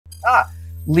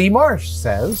Lee Marsh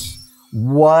says,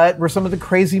 what were some of the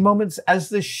crazy moments as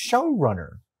the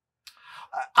showrunner?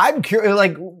 I'm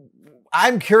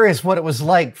curious what it was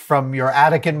like from your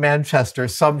attic in Manchester,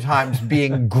 sometimes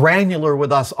being granular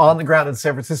with us on the ground in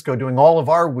San Francisco, doing all of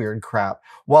our weird crap,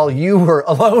 while you were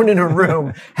alone in a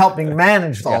room helping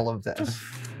manage all of this.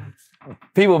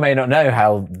 People may not know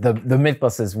how the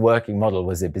MythBusters working model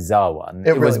was a bizarre one.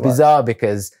 It was really bizarre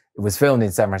because it was filmed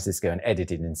in San Francisco and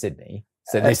edited in Sydney.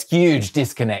 So this huge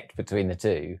disconnect between the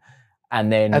two.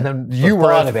 And then you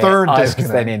were a third disconnect. I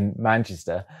was then in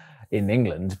Manchester, in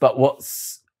England. But what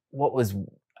was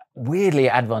weirdly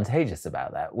advantageous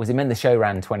about that was it meant the show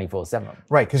ran 24/7.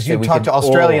 Right, because you talked to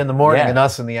Australia in the morning and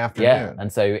us in the afternoon. Yeah,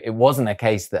 and so it wasn't a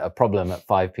case that a problem at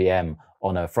 5 p.m.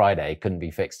 on a Friday couldn't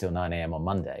be fixed till 9 a.m. on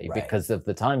Monday because of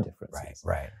the time differences.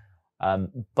 Right.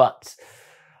 But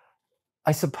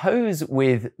I suppose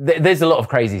there's a lot of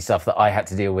crazy stuff that I had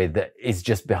to deal with that is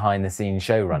just behind the scenes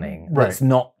show running. Right. That's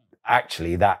not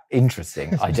actually that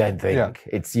interesting, I don't think.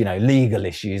 It's, legal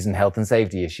issues and health and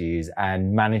safety issues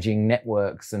and managing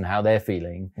networks and how they're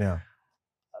feeling. Yeah.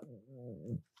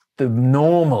 The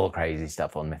normal crazy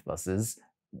stuff on MythBusters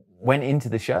went into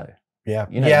the show.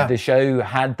 Yeah. The show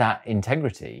had that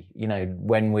integrity.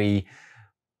 When we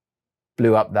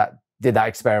blew up did that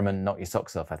experiment, Knock Your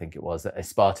Socks Off, I think it was, at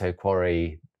Esparto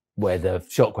Quarry, where the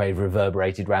shockwave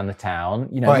reverberated around the town.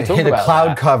 It hit a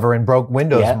cloud cover and broke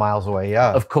windows miles away.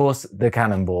 Yeah. Of course, the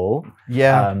cannonball.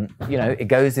 Yeah. It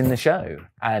goes in the show,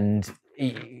 and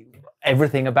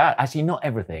everything about. Actually, not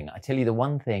everything. I tell you, the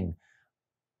one thing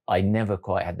I never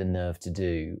quite had the nerve to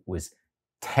do was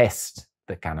test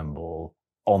the cannonball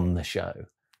on the show.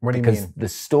 What do you mean? Because the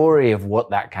story of what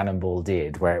that cannonball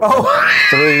did, where it went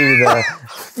through the...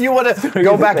 You want to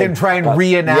go back and try and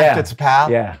reenact its path?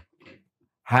 Yeah.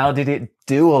 How did it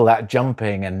do all that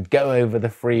jumping and go over the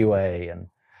freeway? And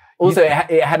also,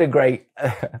 it had a great...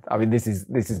 I mean, this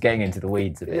is getting into the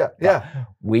weeds a bit. Yeah.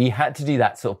 We had to do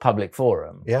that sort of public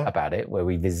forum about it, where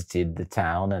we visited the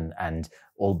town and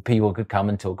all people could come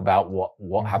and talk about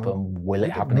what happened. Will it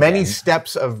happen Many again?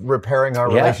 steps of repairing our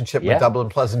relationship with Dublin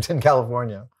Pleasanton,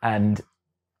 California. And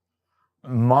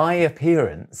my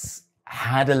appearance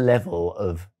had a level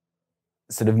of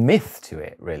sort of myth to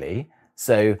it, really.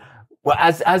 So,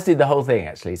 as did the whole thing,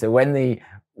 actually. So when the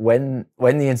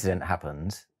incident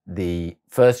happened, the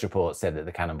first report said that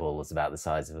the cannonball was about the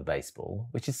size of a baseball,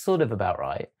 which is sort of about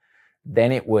right.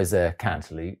 Then it was a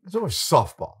cantaloupe. It's almost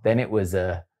softball. Then it was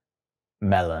a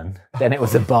melon. Then it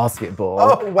was a basketball.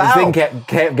 Oh, wow. The thing kept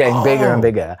getting bigger and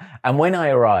bigger. And when I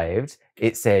arrived,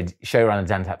 it said, showrunner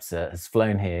Dan Tapster has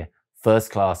flown here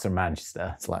first class from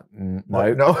Manchester. It's like,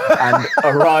 no. And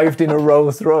arrived in a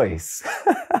Rolls Royce.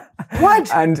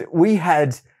 What? And we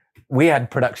had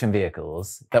production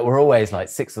vehicles that were always like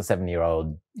 6 or 7 year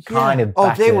old kind of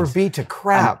battered. Oh, they were beat to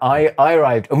crap. And I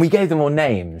arrived, and we gave them all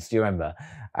names. Do you remember?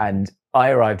 And I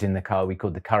arrived in the car we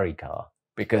called the curry car.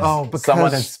 Because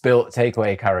someone had spilt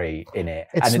takeaway curry in it.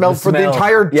 It smelled for the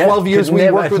entire 12 years we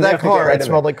worked with that car. It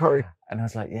smelled like curry. And I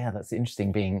was like, yeah, that's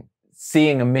interesting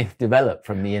seeing a myth develop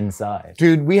from the inside.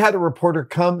 Dude, we had a reporter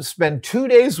come spend 2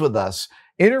 days with us,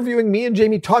 interviewing me and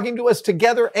Jamie, talking to us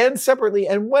together and separately,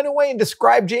 and went away and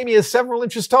described Jamie as several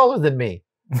inches taller than me,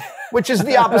 which is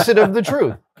the opposite of the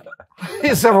truth.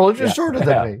 He's several inches shorter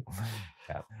than me.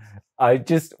 Yeah.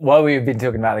 While we've been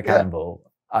talking about the cannonball,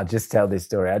 I'll just tell this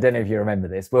story. I don't know if you remember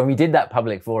this. When we did that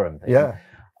public forum thing,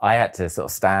 I had to sort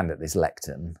of stand at this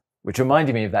lectern, which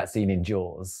reminded me of that scene in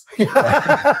Jaws. But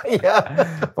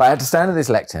I had to stand at this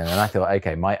lectern, and I thought,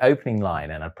 okay, my opening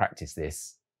line, and I practiced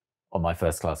this on my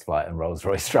first class flight and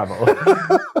Rolls-Royce travel,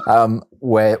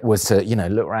 where it was to,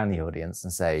 look around the audience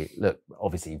and say, look,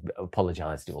 obviously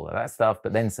apologize to all of that stuff,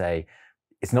 but then say,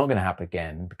 it's not going to happen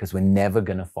again because we're never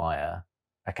going to fire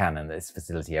a cannon at this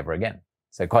facility ever again.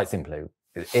 So quite simply,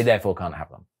 it therefore can't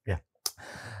happen. Yeah.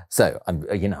 So I'm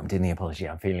doing the apology.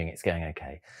 I'm feeling it's going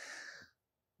okay.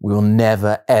 We will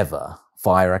never, ever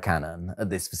fire a cannon at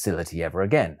this facility ever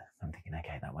again. I'm thinking,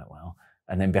 okay, that went well.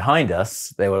 And then behind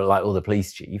us, they were like all the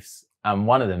police chiefs. And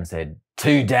one of them said,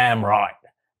 too damn right.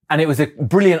 And it was a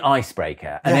brilliant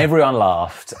icebreaker. And everyone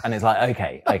laughed. And it's like,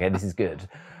 okay, this is good.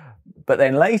 But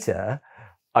then later,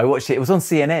 I watched it. It was on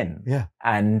CNN. Yeah.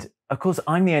 And of course,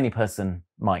 I'm the only person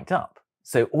mic'd up.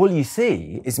 So all you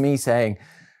see is me saying,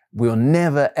 we'll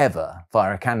never, ever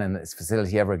fire a cannon at this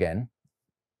facility ever again.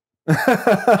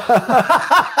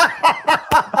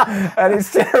 And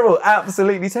it's terrible,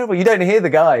 absolutely terrible. You don't hear the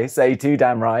guy say too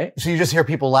damn right. So you just hear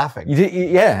people laughing.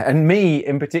 Yeah, and me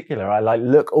in particular, I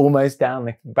look almost down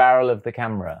the barrel of the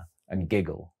camera and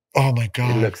giggle. Oh my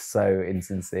God. It looks so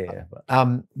insincere.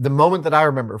 But. The moment that I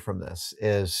remember from this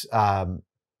is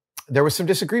there was some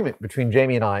disagreement between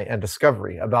Jamie and I and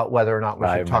Discovery about whether or not we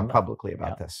should talk publicly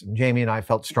about this. And Jamie and I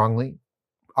felt strongly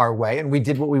our way, and we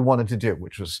did what we wanted to do,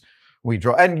 which was we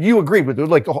drove, and you agreed with it,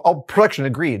 like all production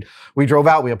agreed. We drove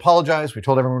out, we apologized, we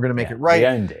told everyone we're going to make it right. We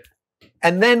owned it.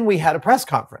 And then we had a press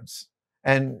conference.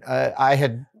 And I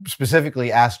had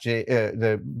specifically asked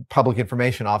the public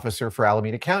information officer for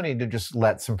Alameda County to just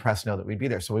let some press know that we'd be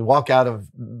there. So we walk out of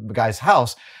the guy's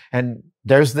house, and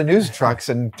there's the news trucks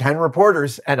and 10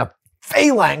 reporters and a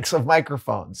phalanx of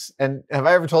microphones. And have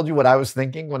I ever told you what I was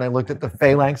thinking when I looked at the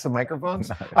phalanx of microphones?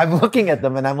 No. I'm looking at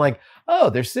them and I'm like, oh,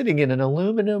 they're sitting in an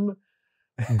aluminum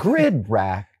grid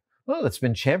rack. Well, it's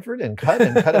been chamfered and cut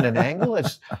at an angle.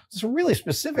 It's really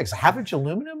specific. It's half-inch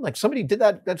aluminum. Like somebody did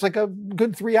that. That's like a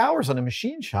good 3 hours on a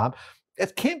machine shop.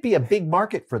 It can't be a big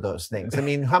market for those things. I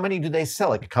mean, how many do they sell?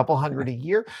 Like a couple hundred a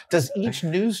year? Does each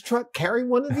news truck carry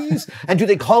one of these? And do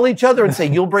they call each other and say,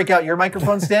 you'll break out your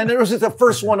microphone stand? Or is it the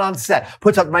first one on set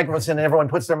puts up the microphone stand and everyone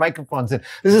puts their microphones in?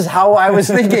 This is how I was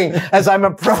thinking as I'm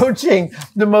approaching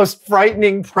the most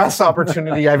frightening press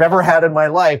opportunity I've ever had in my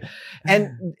life.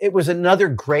 And it was another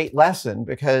great lesson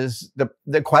because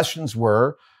the questions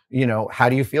were, you know, how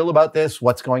do you feel about this?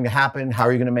 What's going to happen? How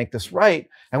are you going to make this right?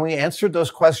 And we answered those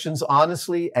questions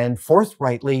honestly and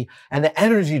forthrightly, and the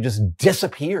energy just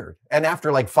disappeared. And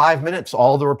after like 5 minutes,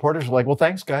 all the reporters were like, well,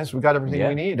 thanks, guys. We got everything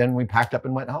we need. And we packed up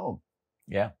and went home.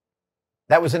 Yeah.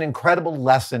 That was an incredible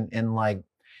lesson in like,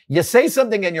 you say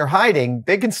something and you're hiding,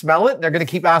 they can smell it and they're going to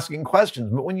keep asking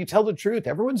questions. But when you tell the truth,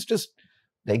 everyone's just,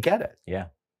 they get it. Yeah.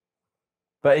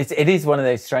 But it is one of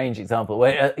those strange examples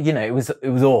where, you know, it was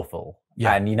awful.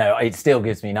 Yeah. And, you know, it still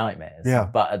gives me nightmares. Yeah.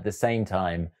 But at the same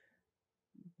time,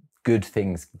 good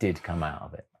things did come out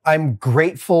of it. I'm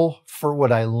grateful for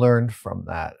what I learned from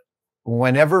that.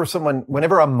 Whenever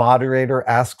a moderator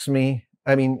asks me,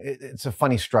 I mean, it's a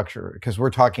funny structure because we're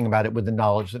talking about it with the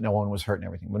knowledge that no one was hurt and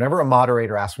everything. Whenever a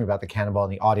moderator asks me about the Cannonball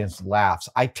and the audience laughs,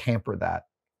 I tamper that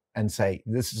and say,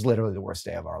 this is literally the worst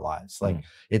day of our lives. Like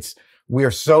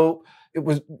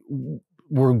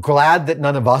we're glad that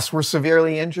none of us were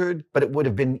severely injured, but it would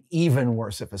have been even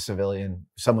worse if a civilian,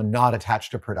 someone not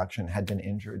attached to production, had been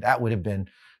injured. That would have been,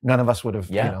 none of us would have,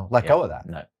 let go of that.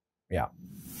 No. Yeah.